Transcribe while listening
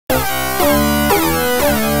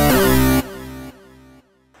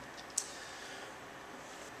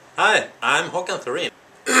Hi, I'm Hokan Thorin.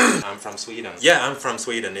 I'm from Sweden. Yeah, I'm from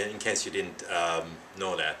Sweden, in case you didn't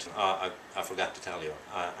know that. I forgot to tell you.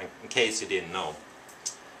 In case you didn't know.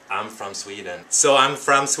 I'm from Sweden. So I'm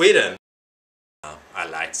from Sweden. I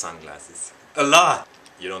like sunglasses. A lot!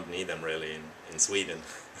 You don't need them really in Sweden.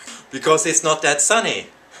 Because it's not that sunny.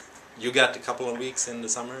 You got a couple of weeks in the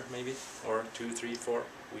summer, maybe? Or 2, 3, 4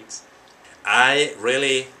 weeks. I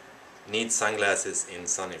really need sunglasses in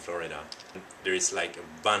sunny Florida. There is like a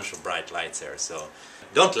bunch of bright lights here, so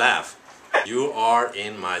don't laugh. You are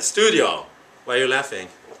in my studio. Why are you laughing?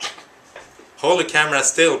 Hold the camera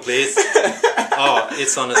still, please. Oh,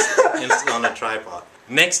 it's on a tripod.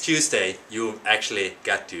 Next Tuesday, you actually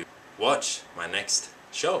got to watch my next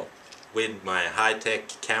show with my high-tech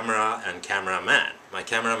camera and cameraman. My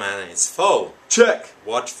cameraman is Fo. Check!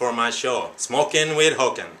 Watch for my show, Smokin with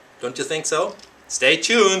Hokan. Don't you think so? Stay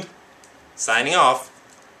tuned. Signing off.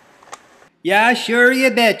 Yeah, sure you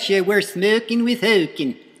betcha. We're smoking with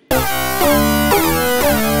Hokan.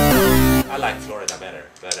 I like Florida better,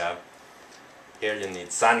 but here you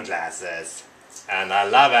need sunglasses. And I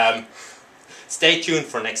love them. Stay tuned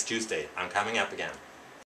for next Tuesday. I'm coming up again.